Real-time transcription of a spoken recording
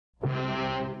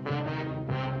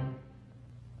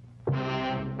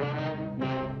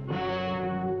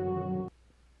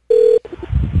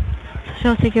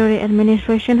Social Security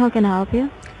Administration. How can I help you?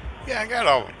 Yeah, I got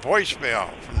a voicemail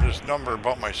from this number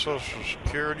about my Social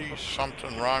Security.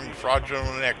 Something wrong,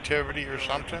 fraudulent activity or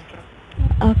something.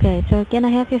 Okay, so can I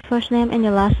have your first name and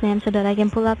your last name so that I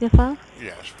can pull up your file?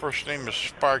 Yes, first name is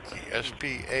Sparky,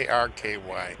 Sparky. Sparky,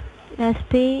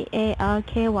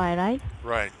 right?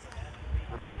 Right.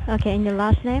 Okay, and your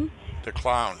last name? The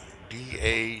clown,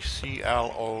 Daclown.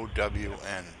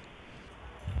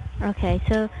 Okay,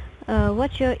 so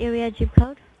what's your area zip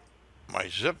code? My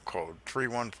zip code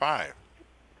 315.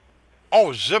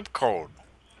 Oh, zip code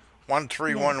Yes,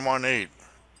 13118.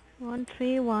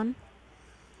 131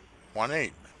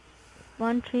 18.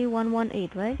 13118,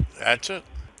 right? That's it.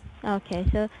 Okay,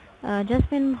 so just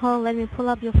been hold. Let me pull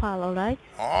up your file. All right.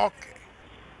 Okay.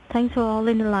 Thanks for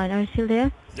holding the line. Are you still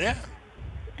there? Yeah.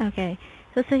 Okay.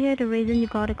 So here the reason you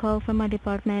got a call from my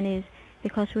department is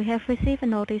because we have received a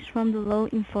notice from the law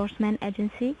enforcement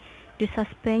agency to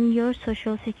suspend your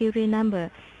social security number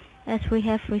as we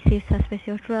have received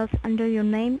suspicious drills under your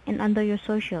name and under your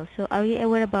social. So are you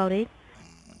aware about it?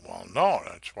 Well, no,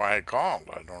 that's why I called.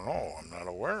 I don't know. I'm not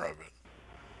aware of it.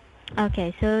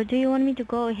 Okay, so do you want me to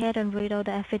go ahead and read out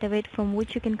the affidavit from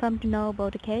which you can come to know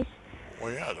about the case?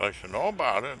 Well, yeah, I'd like to know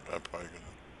about it. If I can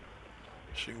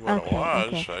see what it Okay,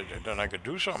 was, okay. then I could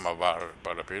do something about it.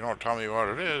 But if you don't tell me what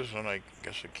it is, then I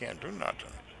guess I can't do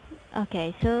nothing.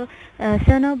 Okay, so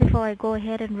now before I go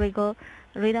ahead and read out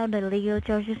the legal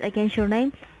charges against your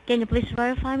name, can you please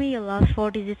verify me your last four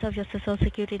digits of your social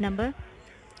security number?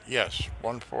 Yes,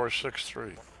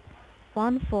 1463.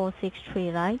 1463,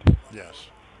 right? Yes.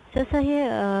 So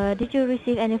here, did you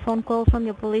receive any phone call from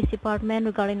your police department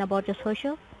regarding about your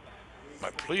social? My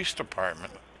police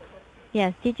department.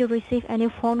 Yes, did you receive any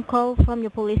phone call from your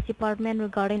police department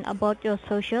regarding about your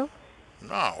social?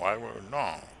 No, I would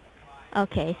no.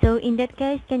 Okay, so in that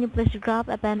case, can you please grab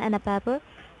a pen and a paper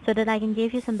so that I can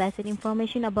give you some basic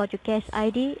information about your case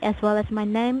ID as well as my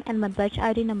name and my badge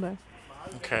ID number?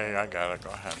 Okay, I got it.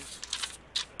 Go ahead.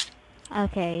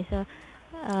 Okay, so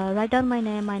write down my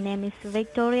name. My name is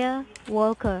Victoria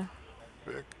Walker.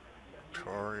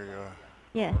 Victoria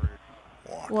Yes,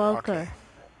 Walker. Okay.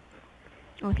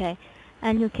 Walker. Okay,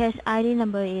 and your case ID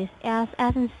number is S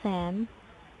as in Sam,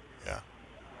 Yeah.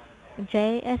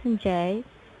 J as in J.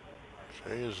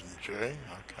 J is in J.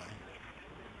 Okay.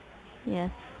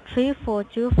 Yes,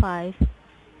 342569.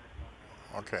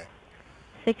 Okay.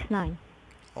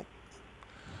 Oh.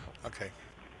 Okay.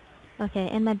 Okay,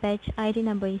 and my badge ID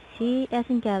number is C as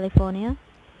in California,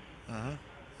 Mhm.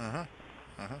 Mhm.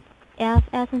 Mhm. F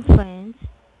as in France.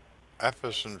 F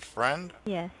is in friend.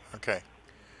 Yes, Okay.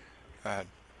 Go ahead.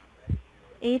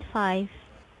 852571.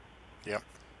 Yep.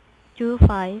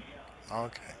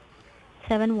 Okay.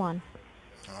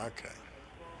 Okay.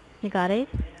 You got it?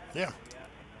 Yeah.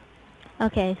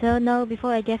 Okay, so now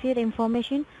before I give you the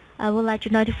information, I would like to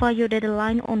notify you that the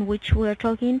line on which we are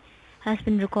talking has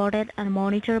been recorded and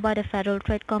monitored by the Federal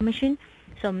Trade Commission.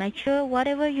 So make sure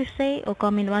whatever you say or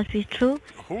comment must be true.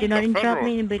 Who? Do not interrupt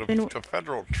me in between. The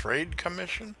Federal Trade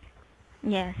Commission?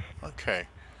 Yes. Okay.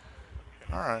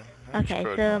 All right. That's Okay,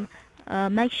 good. so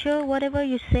make sure whatever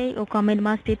you say or comment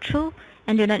must be true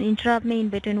and do not interrupt me in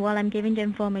between while I'm giving the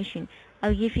information.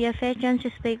 I'll give you a fair chance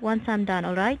to speak once I'm done,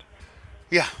 alright?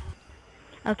 Yeah.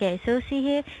 Okay, so see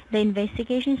here, the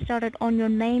investigation started on your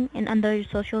name and under your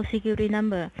social security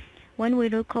number. When we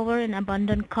recovered an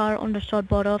abandoned car on the south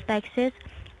border of Texas,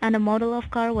 and the model of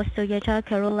car was Toyota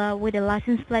Corolla with a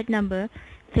license plate number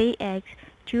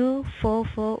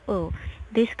 3X2440.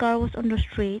 This car was on the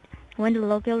street when the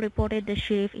local reported the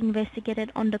sheriff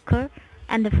investigated on the car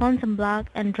and they found some blood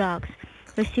and drugs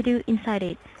residue inside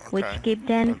it, which Okay. kept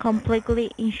them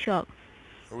completely in shock.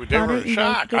 They Further were in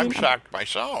shock. I'm investigating shocked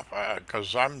myself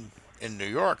because I'm in New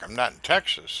York. I'm not in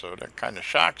Texas, so that kind of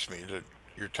shocks me that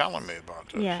you're telling me about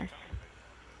this. yes.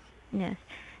 Yes.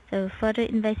 So further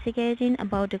investigating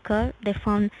about the car, they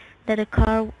found that the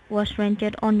car was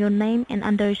rented on your name and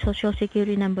under your social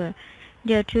security number.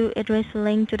 There are two addresses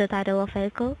linked to the title of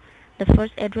vehicle. The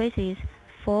first address is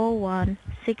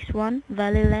 4161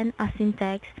 Valley Lane, Austin,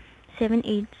 Texas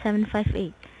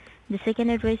 78758. The second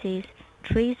address is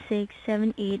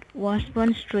 3678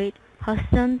 Washburn Street,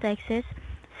 Houston, Texas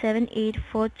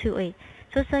 78428.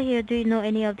 So sir, here, do you know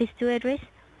any of these two addresses?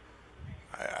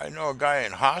 I know a guy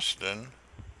in Houston,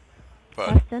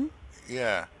 but Houston?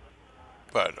 yeah,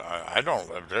 but I don't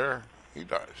live there. He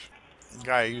does.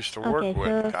 Guy I used to work Okay,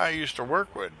 with. so Guy I used to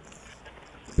work with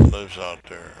lives out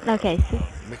there. okay, so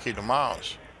Mickey the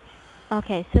Mouse.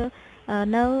 okay, so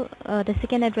now the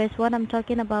second address, what I'm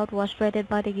talking about, was raided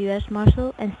by the U.S.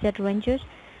 Marshal and State Rangers,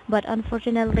 but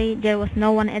unfortunately there was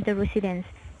no one at the residence.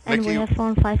 And we Mickey, have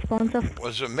found 5 pounds of,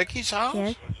 was it Mickey's house?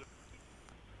 yes,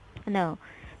 no.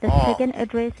 The Oh, second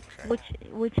address, okay.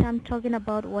 which I'm talking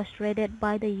about, was raided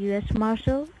by the U.S.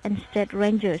 Marshal and State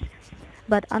Rangers.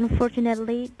 But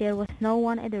unfortunately, there was no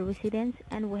one at the residence,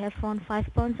 and we have found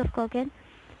 5 pounds of cocaine,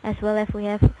 as well as we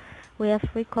have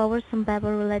recovered some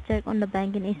paper related on the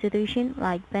banking institution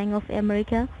like Bank of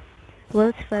America,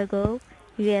 Wells Fargo,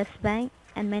 U.S. Bank,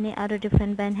 and many other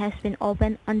different banks has been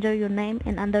opened under your name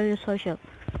and under your social.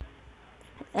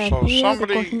 So Here the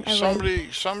question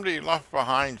arises. somebody left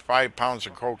behind 5 pounds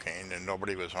of cocaine and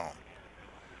nobody was home.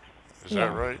 Is that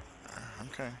Yes, right?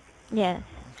 Okay, yes.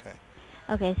 okay.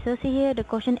 Okay, so see here the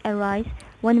question arises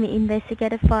when we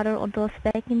investigated further on those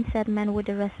banking settlements with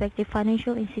the respective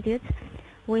financial institutes.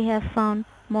 We have found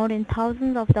more than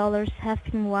thousands of dollars have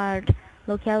been wired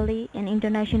locally and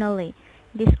internationally.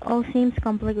 This all seems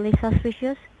completely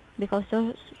suspicious because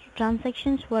those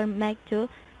transactions were made to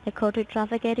narcotic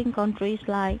trafficking countries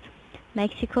like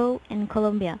Mexico and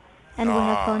Colombia. And we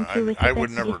have found two I would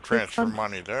recipients in these never two transfer countries.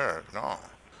 money there. No,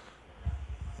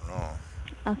 no.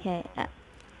 Okay,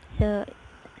 so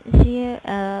here we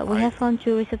I have found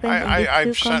two recipients in these two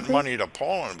I've sent countries. money to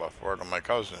Poland before to my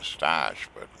cousin's stash,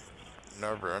 but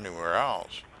never anywhere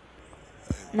else.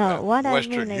 No, what I mean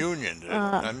Western is, Union did.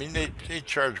 uh, I mean, they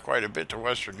charged quite a bit to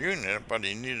Western Union, but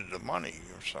he needed the money,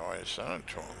 so I sent it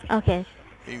to him. okay,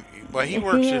 Well, he you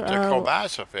works see, at the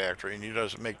Kobasa factory, and he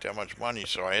doesn't make that much money,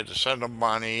 so I had to send him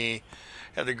money.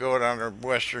 Had to go down to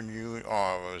Western Union.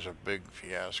 Oh, it was a big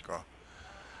fiasco.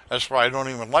 That's why I don't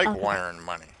even like okay, wiring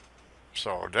money.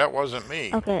 So that wasn't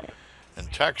me okay, in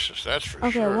Texas, that's for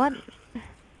okay, sure.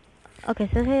 okay,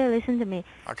 so here, listen to me.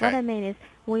 What Okay. I mean is,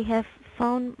 we have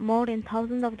found more than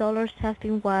thousands of dollars have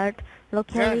been wired Yeah,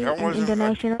 locally that and wasn't.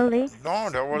 internationally. No,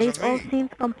 that This wasn't all me. seems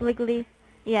completely,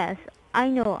 yes, I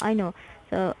know.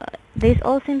 So, this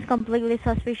all seems completely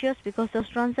suspicious because those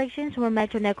transactions were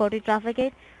made to narcotic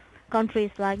trafficking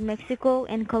countries like Mexico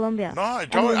and Colombia. No,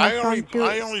 And we have found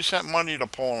I two. only sent money to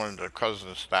Poland to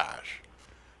cousin stash.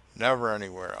 Never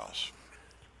anywhere else.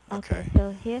 Okay, Okay.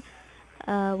 so here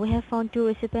we have found two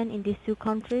recipients in these two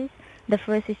countries. The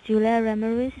first is Julia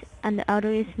Ramirez and the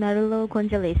other is Marilo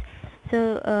Gonzalez.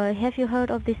 So, have you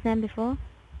heard of this name before?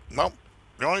 Nope.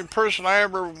 The only person I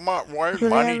ever wired Julia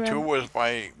money to Ram. was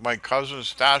my cousin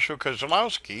Stasio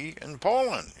Kozlowski in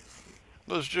Poland.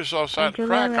 Lives just outside of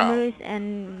Julia Krakow. Ramirez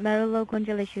and Marilo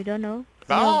Gonzalez. You don't know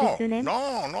of these No, two names?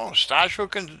 no, no. Stasio's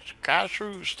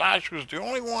the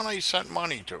only one I sent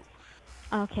money to.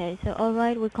 Okay, so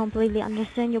alright, we completely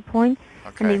understand your point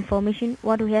and the Okay. information.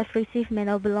 What we have received may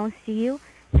not belongs to you.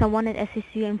 Someone that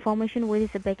assists you information which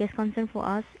is the biggest concern for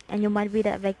us, and you might be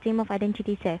the victim of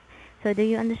identity theft. So do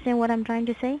you understand what I'm trying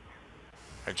to say?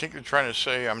 I think you're trying to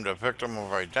say I'm the victim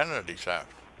of identity theft.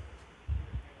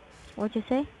 What you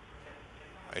say?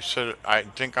 I said I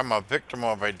think I'm a victim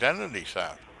of identity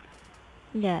theft.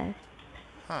 Yes.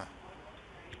 Huh.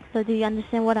 So do you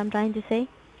understand what I'm trying to say?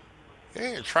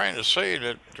 Yeah, you're trying to say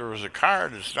that there was a car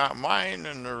that's not mine,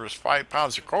 and there was 5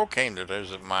 pounds of cocaine that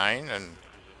isn't mine, and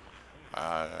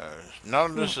uh,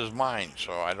 none of Yeah. this is mine.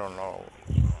 So I don't know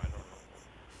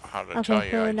how to Okay, tell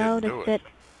you so I now didn't the do it.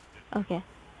 state. Okay.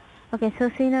 Okay,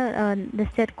 so Sina, the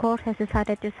state court has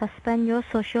decided to suspend your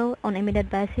social on immediate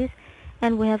basis,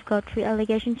 and we have got three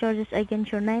allegation charges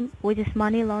against your name, which is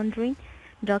money laundering,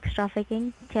 drugs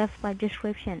trafficking, theft by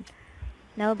description.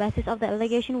 Now, basis of the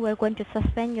allegation, we're going to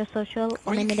suspend your social Well,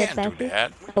 on you immediate can't do basis.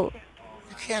 that. So,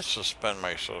 You can't suspend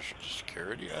my social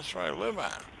security. That's what I live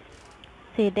on.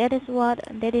 see, that is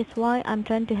why I'm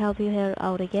trying to help you here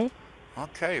out, okay?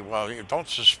 Okay, well, you don't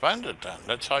suspend it then.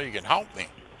 That's how you can help me.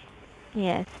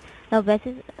 Yes. Now,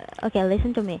 basis, okay,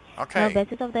 listen to me. Now, Okay.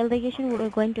 basis of the allegation, we're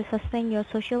going to suspend your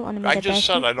social on I immediate just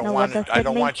said basis. I don't Now, what want does it. I that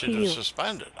don't mean want you to to you?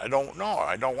 suspend it. I don't know.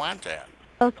 I don't want that.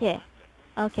 Okay.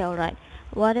 Okay, alright.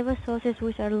 Whatever sources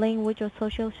which are linked with your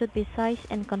social should be seized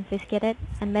and confiscated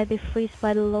and may be freezed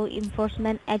by the law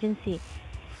enforcement agency.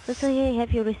 So, here,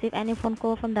 have you received any phone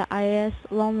call from the IRS,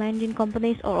 loan lending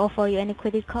companies, or offer you any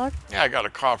credit card? Yeah, I got a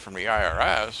call from the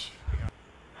IRS.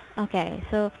 Okay,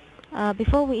 so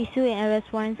before we issue an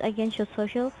arrest warrant against your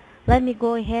social, let me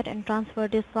go ahead and transfer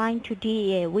this line to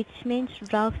DEA, which means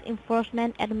Drugs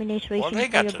Enforcement What Administration, they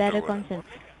for got your to do better with it? consent.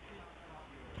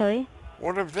 Sorry?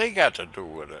 What have they got to do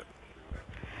with it?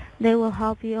 They will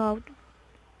help you out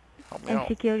Help me and out.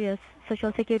 secure your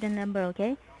social security number,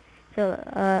 okay?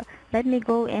 So let me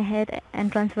go ahead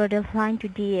and transfer this line to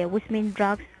DEA, which means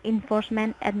Drugs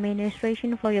Enforcement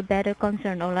Administration, for your better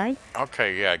concern, alright?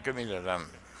 Okay, yeah, give me the them.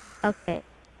 Okay.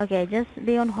 Okay, just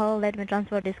be on hold. Let me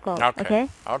transfer this call, Okay, okay?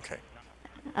 okay,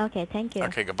 Okay, thank you.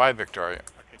 okay. Goodbye, Victoria.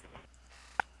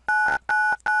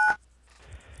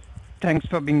 Thanks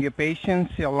for being your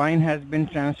patience. Your line has been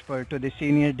transferred to the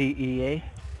senior DEA.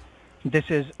 This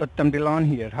is Uttam Dilan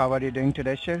here. How are you doing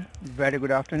today, sir? Very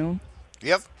good afternoon.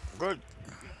 Yep, good.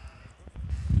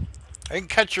 I didn't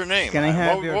catch your name. Can I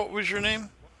have your... What was your name?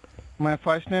 My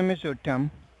first name is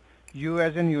Uttam. U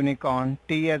as in unicorn,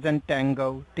 T as in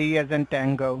tango, T as in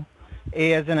tango,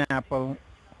 A as in apple,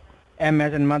 M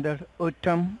as in mother,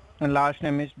 Uttam, and last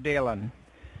name is Dalan.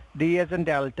 D as in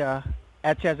delta,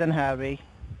 H as in Harry,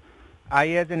 I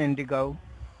as in indigo,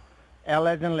 L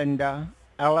as in Linda,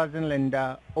 L as in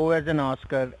Linda, O as in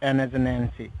Oscar, N as in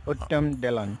Nancy. Uttam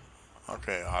Dilan.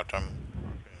 Okay, Autumn.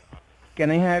 Can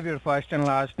I have your first and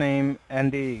last name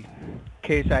and the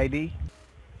case ID?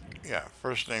 Yeah,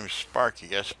 first name Sparky,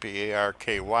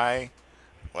 Sparky.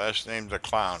 Last name the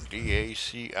Clown,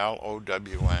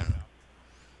 Daclown.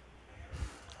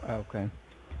 Okay.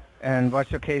 And what's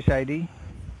your case ID?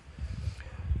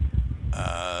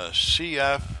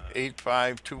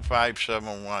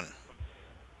 CF852571.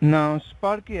 Now,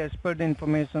 Sparky, as per the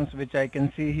information which I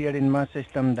can see here in my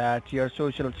system, that your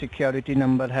social security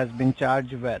number has been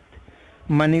charged with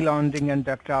money laundering and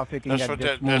drug trafficking That's at what this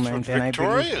that's what moment, and I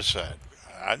Victoria believe said.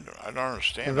 I don't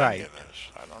understand any right. of this.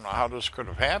 I don't know how this could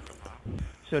have happened.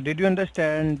 So, did you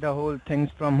understand the whole things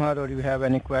from her, or you have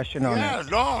any question on Yeah, it?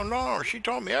 no. She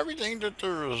told me everything that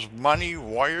there was money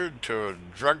wired to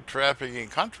drug trafficking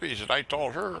countries, and I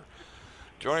told her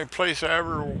the only place I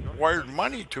ever wired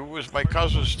money to was my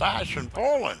cousin Stash in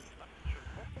Poland.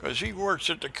 Because he works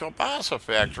at the kielbasa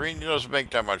factory and he doesn't make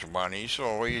that much money,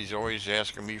 so he's always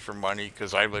asking me for money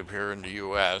because I live here in the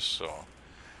U.S., so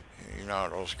you know how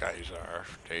those guys are.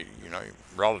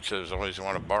 Relatives always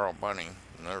want to borrow money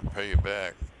and never pay you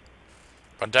back.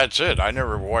 But that's it. I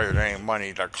never wired any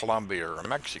money to Colombia or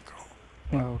Mexico.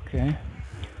 Okay.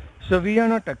 So, we are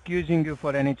not accusing you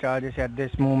for any charges at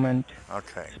this moment,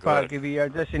 Okay, good. Sparky. We are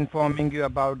just informing you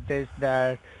about this,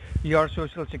 that your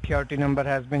social security number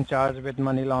has been charged with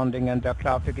money laundering and drug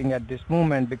trafficking at this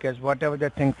moment, because whatever the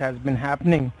things has been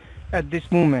happening at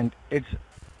this moment, it's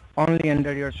only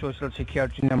under your social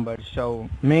security number. So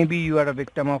maybe you are a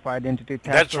victim of identity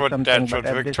theft or something, That's but what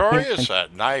at this Victoria moment, said,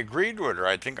 and I agreed with her.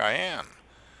 I think I am.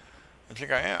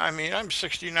 I mean, I'm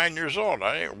 69 years old.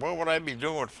 What would I be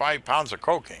doing with 5 pounds of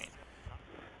cocaine?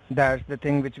 that's the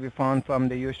thing which we found from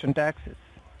the Houston, Texas.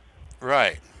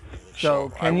 Right. So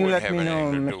So I can you wouldn't let have me know,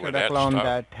 anything to do Mr. with that Daklan, stuff.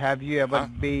 that have you ever Huh?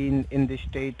 been in the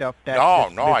state of No,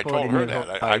 Texas I before told in her your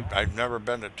that. whole I, life? I've never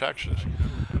been to Texas.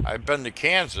 I've been to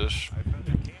Kansas,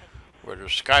 where the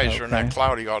skies are not Okay.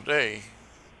 cloudy all day,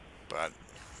 but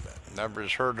never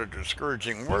has heard a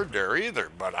discouraging word there either.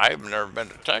 But I've never been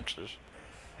to Texas.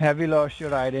 Have you lost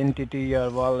your identity, your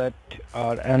wallet,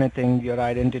 or anything? Your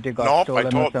identity got stolen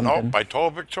or Nope, something? I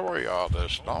told Victoria all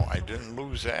this. No, I didn't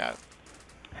lose that.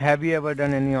 Have you ever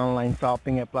done any online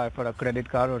shopping, apply for a credit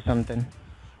card or something?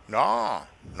 No,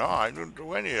 no, I don't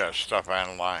do any of that stuff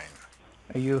online.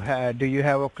 Do you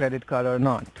have a credit card or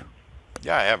not?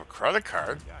 Yeah, I have a credit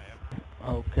card,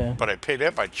 Okay. but I pay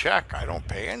that by check. I don't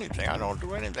pay anything. I don't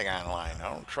do anything online. I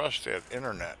don't trust the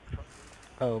internet.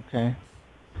 Okay.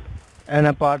 And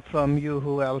apart from you,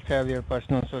 who else have your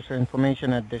personal social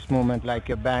information at this moment, like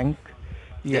your bank,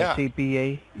 your Yeah,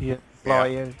 CPA, your yeah,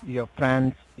 employer, your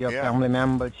friends, your yeah, family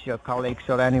members, your colleagues,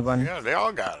 or anyone? yeah. They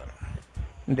all got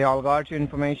it. They all got your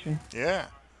information? Yeah.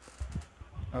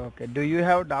 Okay. Do you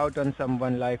have doubt on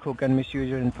someone like who can misuse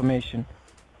your information?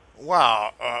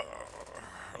 Well,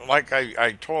 like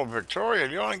I told Victoria,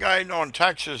 the only guy I know in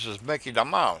Texas is Mickey the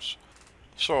Mouse.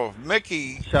 So if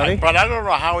Mickey, Sorry? but I don't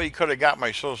know how he could have got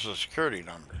my social security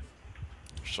number.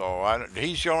 So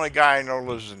he's the only guy I know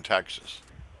lives in Texas.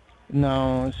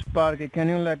 Now, Sparky, can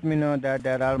you let me know that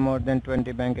there are more than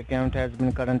 20 bank account has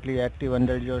been currently active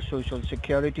under your social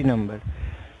security number,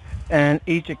 and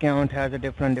each account has a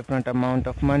different amount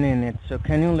of money in it. So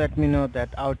can you let me know that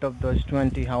out of those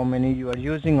 20, how many you are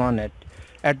using on it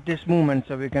at this moment,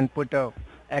 so we can put a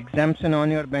exemption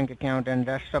on your bank account, and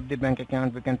rest of the bank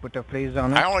account we can put a freeze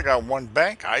on I it? only got one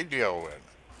bank I deal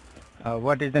with,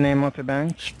 What is the name of the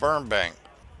bank? Sperm Bank.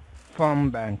 Farm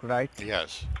Bank, right?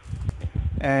 Yes,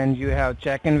 And you have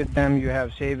check-in with them, you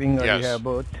have saving, or you yes, have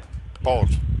both?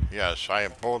 both. Yes, I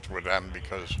have both with them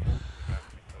because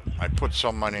I put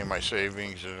some money in my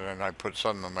savings and then I put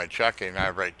some in my checking. I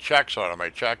write checks out of my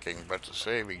checking, but the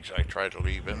savings I try to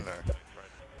leave in there.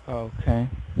 Okay.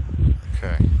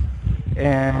 Okay.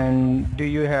 And do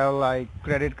you have like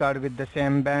credit card with the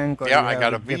same bank, or Yeah, you I have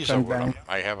got a with Visa different with them. bank?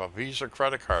 I have a Visa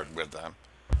credit card with them.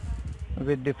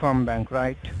 With the farm bank,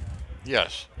 right?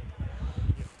 Yes.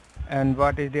 And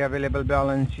what is the available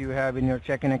balance you have in your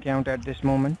checking account at this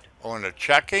moment? On the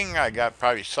checking, I got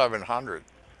probably 700.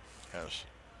 Yes.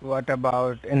 What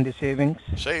about in the savings?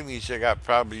 Savings, I got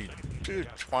probably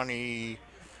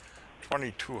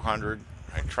 2,200.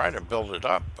 I try to build it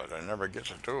up, but I never get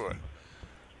to do it.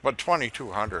 But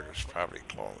 2,200 is probably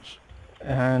close.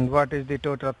 And what is the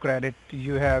total credit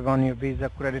you have on your Visa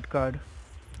credit card?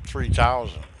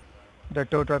 3,000. The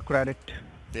total credit.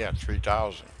 Yeah,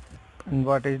 3,000. And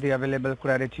what is the available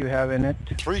credit you have in it?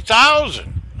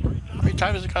 3,000. How many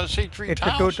times is it got to say It's a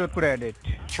 3,000? total credit.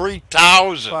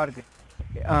 3,000. Sparky,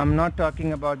 I'm not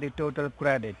talking about the total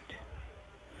credit.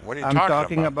 What are you I'm talking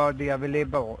talking about? about the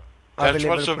available That's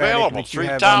what's credit available. which you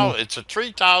have on. 3,000. It's a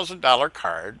 $3,000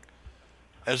 card.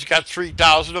 It's got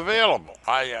 3,000 available.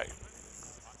 I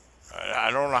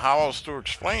don't know how else to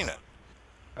explain it.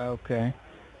 Okay.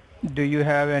 Do you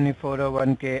have any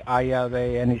 401k,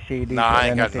 IRA, any No, CDs or I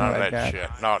ain't got anything none of like that that?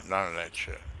 shit. No, none of that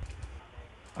shit.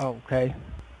 Okay.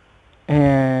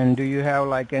 And do you have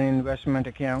like an investment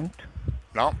account?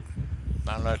 No,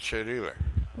 none of that shit either.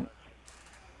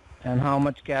 And how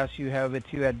much cash you have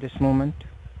with you at this moment?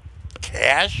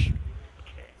 Cash?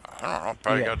 I don't know.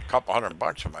 Probably Yes. got a couple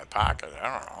 $100 in my pocket.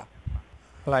 I don't know.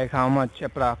 Like how much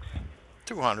approx?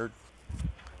 200.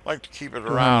 Like to keep it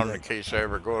around in 200. case I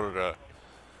ever go to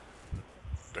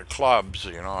the clubs.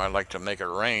 I like to make it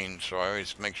rain, so I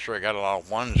always make sure I got a lot of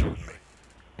ones with me.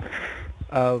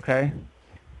 Okay.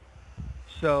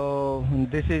 So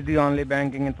this is the only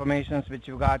banking information which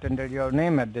you got under your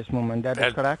name at this moment. That is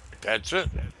That correct? that's it.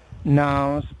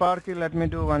 Now, Sparky, let me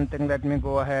do one thing. Let me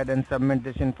go ahead and submit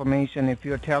this information. If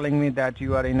you're telling me that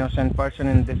you are innocent person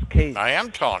in this case, I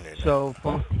am telling you that. so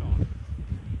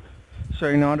so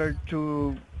in order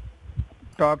to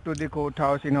talk to the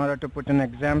courthouse, in order to put an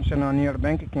exemption on your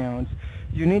bank accounts,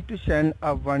 you need to send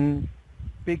a one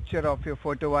picture of your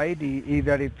photo ID.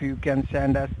 Either if you can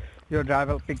send us your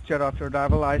driver picture of your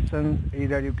driver license,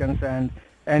 either you can send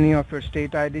any of your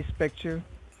state ID's picture.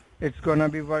 It's gonna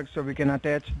be work so we can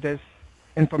attach this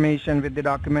information with the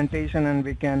documentation and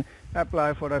we can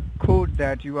apply for a code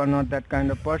that you are not that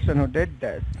kind of person who did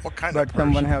this, What kind of but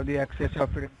someone person? have the access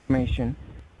of your information.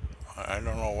 I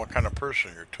don't know what kind of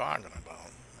person you're talking about.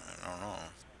 I don't know.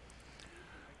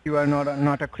 You are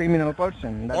not a criminal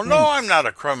person. Well, That no, means. I'm not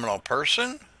a criminal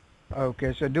person.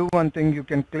 Okay, so do one thing. You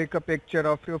can click a picture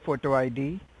of your photo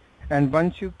ID, and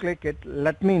once you click it,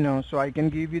 let me know so I can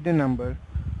give you the number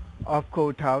of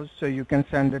courthouse so you can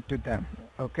send it to them.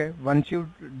 Okay, once you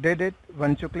did it,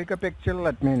 once you click a picture,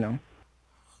 let me know.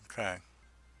 Okay.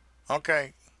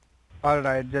 Okay. All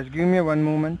right, just give me one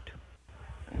moment.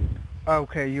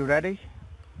 Okay, you ready?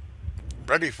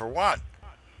 Ready for what?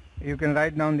 You can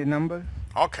write down the number.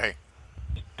 Okay.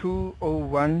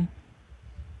 201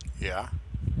 Yeah.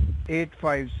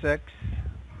 856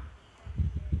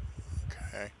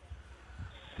 Okay.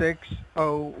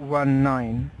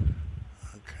 6019.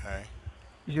 Okay.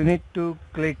 You need to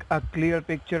click a clear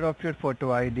picture of your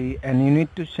photo ID and you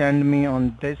need to send me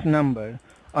on this number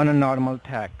on a normal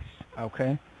text.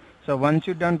 Okay? So once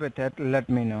you're done with it, let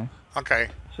me know. Okay.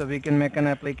 So we can make an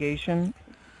application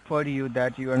for you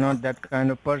that you are not that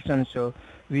kind of person. So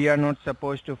we are not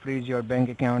supposed to freeze your bank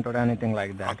account or anything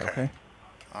like that. Okay. Okay?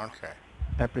 Okay.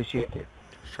 Appreciate it.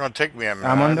 It's gonna take me a minute.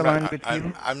 I'm on the I'm line not. with I'm.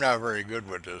 you. I'm not very good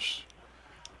with this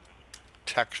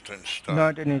texting stuff.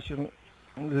 Not an issue.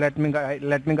 Let me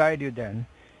guide you then.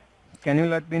 Can you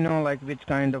let me know like which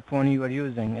kind of phone you are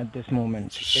using at this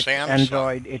moment? It's a It's Samsung.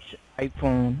 Android, it's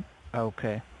iPhone.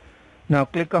 Okay. Now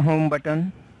click a home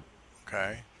button.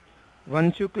 Okay.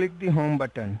 Once you click the home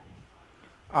button,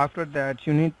 after that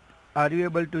are you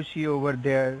able to see over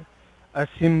there a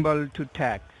symbol to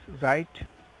text, right?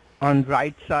 On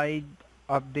right side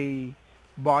of the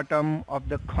bottom of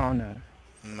the corner.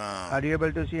 No. Are you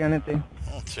able to see anything?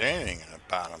 I don't see anything in the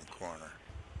bottom corner.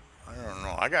 I don't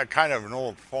know. I got kind of an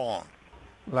old phone.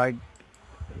 Like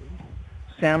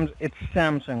it's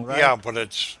Samsung, right? Yeah, but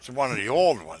it's one of the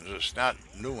old ones. It's not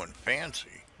new and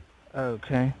fancy.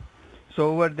 Okay. So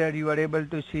over there you are able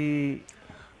to see,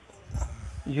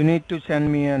 you need to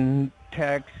send me a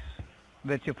text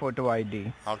with your photo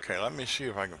ID. Okay, let me see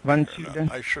if I can Once figure you it out.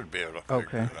 done? I should be able to figure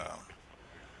Okay. it out.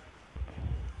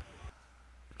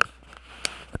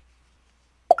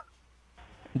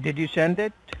 Did you send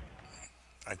it?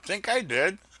 I think I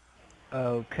did.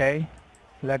 Okay.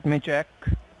 Let me check.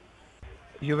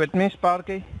 You with me,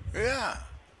 Sparky? Yeah.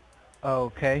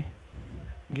 Okay.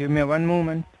 Give me one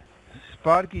moment.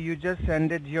 Sparky, you just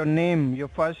sent it your name, your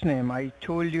first name. I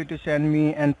told you to send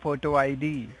me an photo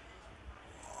ID.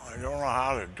 I don't know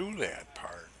how to do that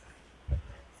part.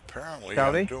 Apparently, I'm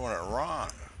Sorry? doing it wrong.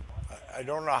 I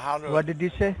don't know how to. What did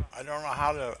you say? I don't know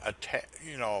how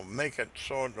to make it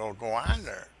so it'll go on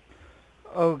there.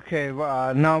 Okay,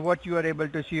 now what you are able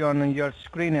to see on your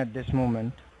screen at this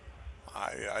moment?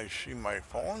 I see my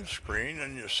phone screen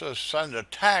and it says send a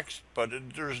text, but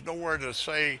there's nowhere to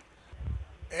say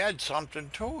add something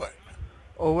to it.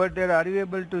 Over there, are you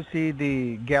able to see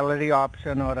the gallery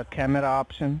option or a camera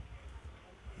option?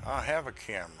 I don't have a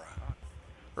camera.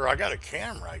 Or I got a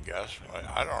camera, I guess. But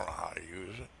I don't know how to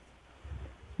use it.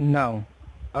 No.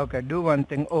 Okay, do one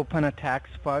thing. Open a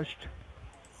text first.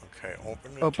 Okay,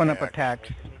 open the Open up a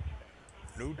text. text.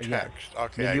 New Yes. text.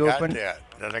 Okay, Did I you got open? that.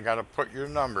 Then I got to put your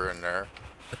number in there.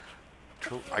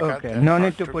 I got Okay, that no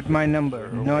need part. to put my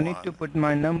number. No need to 201. put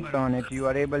my number on it. You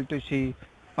are able to see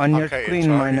on your Okay, it's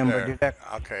screen my already number there. direct.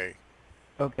 Okay,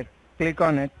 Okay, click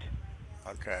on it.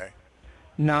 okay.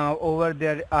 Now over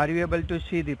there, are you able to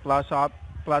see the plus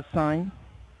sign?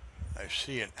 I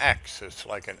see an X. It's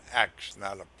like an X,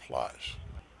 not a plus.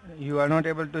 You are not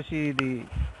able to see the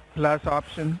plus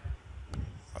option.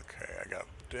 Okay, I got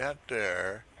that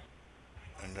there.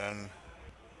 And then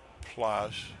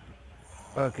plus.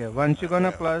 Okay, once you're And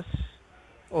gonna then, plus,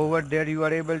 over there you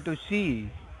are able to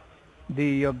see the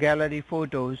your gallery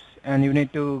photos, and you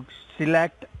need to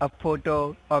select a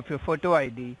photo of your photo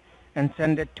ID and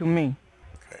send it to me.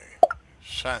 okay,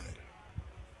 send.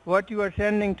 What you are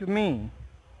sending to me?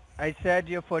 I said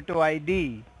your photo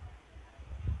ID.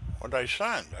 What'd I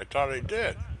send? I thought I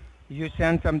did. You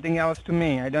sent something else to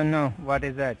me. I don't know what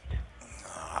is that.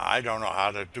 I don't know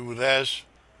how to do this.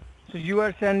 So you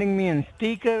are sending me a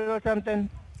sticker or something?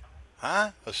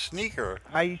 Huh? A sneaker?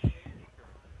 I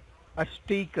a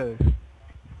sticker.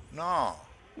 No.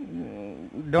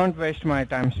 Don't waste my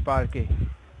time, Sparky.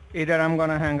 Either I'm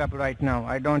gonna hang up right now.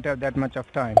 I don't have that much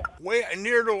of time. Wait,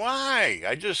 neither do I.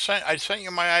 I sent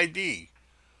you my ID.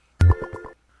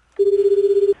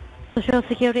 Social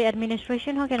Security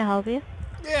Administration, how can I help you?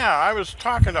 Yeah, I was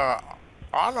talking to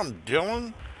Autumn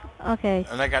Dillon Okay,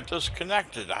 and I got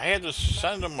disconnected. I had to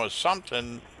send him with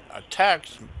something, a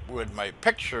text with my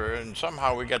picture, and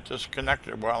somehow we got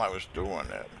disconnected while I was doing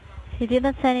it. you did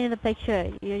not send me the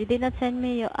picture. You did not send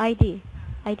me your ID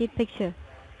picture.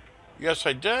 Yes,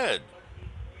 I did.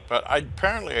 But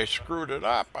apparently I screwed it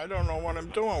up. I don't know what I'm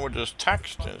doing with this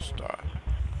text and stuff.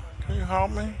 Can you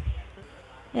help me?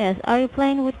 Yes, are you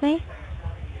playing with me?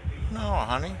 No,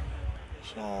 honey.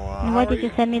 So, And why how are did you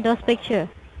you? send me those pictures?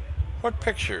 What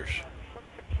pictures?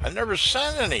 I never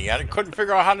sent any. I couldn't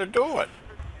figure out how to do it.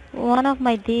 One of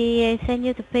my DA sent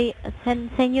you to pay,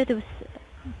 send you to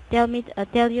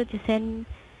tell you to send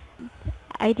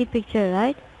ID picture,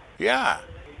 right? Yeah.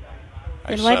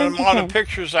 I Then why sent don't him you all the send?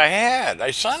 pictures I had.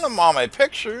 I sent him all my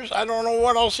pictures. I don't know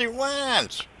what else he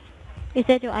wants. Is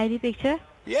that your ID picture?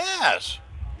 Yes.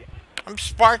 I'm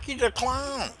Sparky the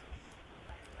Clown.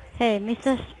 Hey,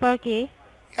 Mr. Sparky,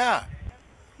 Yeah.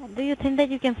 do you think that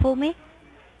you can fool me?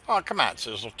 Oh, come on,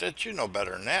 Sizzle Tits. You know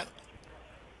better than that.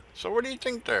 So what do you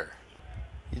think there?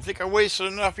 You think I wasted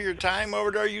enough of your time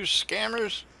over there, you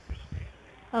scammers?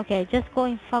 Okay, just go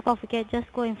and fuck off, okay?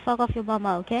 Just go and fuck off your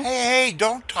mama, okay? Hey,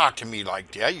 don't talk to me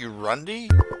like that, you rundy.